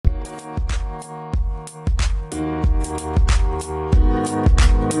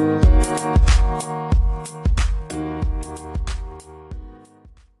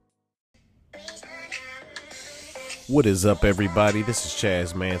What is up, everybody? This is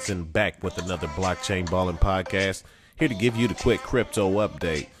Chaz Manson back with another Blockchain Ballin' podcast, here to give you the quick crypto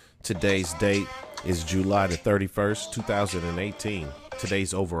update. Today's date is July the 31st, 2018.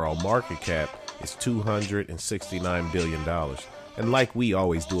 Today's overall market cap is $269 billion. And like we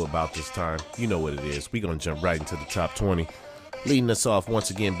always do about this time, you know what it is. We're going to jump right into the top 20. Leading us off once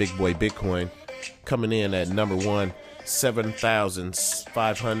again, Big Boy Bitcoin, coming in at number one,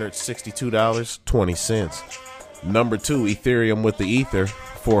 $7,562.20. Number two, Ethereum with the Ether,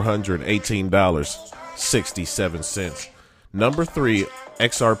 $418.67. Number three,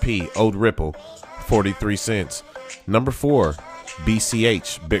 XRP, Old Ripple, 43 cents. Number four,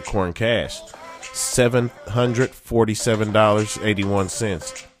 BCH, Bitcoin Cash,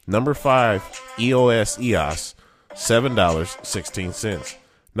 $747.81. Number five, EOS, $7.16.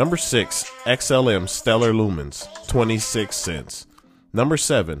 Number six, XLM, Stellar Lumens, 26 cents. Number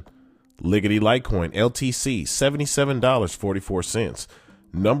seven, Liggity Litecoin, LTC, $77.44.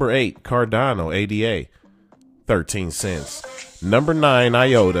 Number 8, Cardano, ADA, 13 cents. Number 9,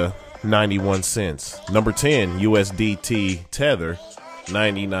 IOTA, 91 cents. Number 10, USDT Tether,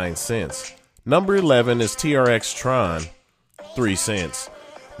 99 cents. Number 11 is TRX Tron, 3 cents.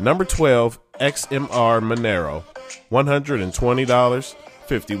 Number 12, XMR Monero,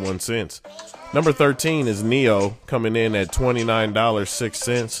 $120.51. Number 13 is NEO, coming in at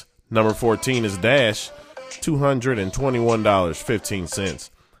 $29.06. Number 14 is Dash, $221.15.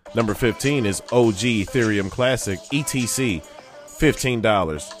 Number 15 is OG Ethereum Classic, ETC,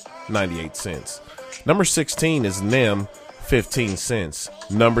 $15.98. Number 16 is NEM, 15 cents.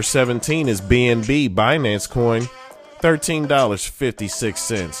 Number 17 is BNB Binance Coin,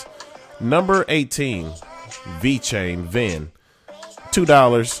 $13.56. Number 18, VeChain VIN,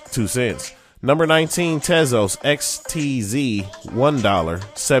 $2.02. Number 19, Tezos XTZ,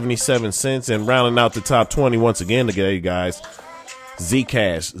 $1.77. And rounding out the top 20 once again today, guys,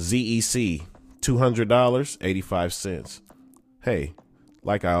 Zcash ZEC, $200.85. Hey,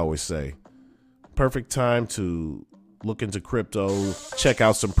 like I always say, perfect time to look into crypto, check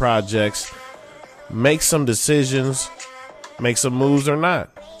out some projects, make some decisions, make some moves or not.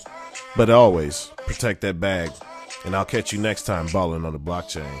 But always protect that bag. And I'll catch you next time balling on the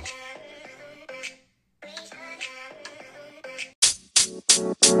blockchain.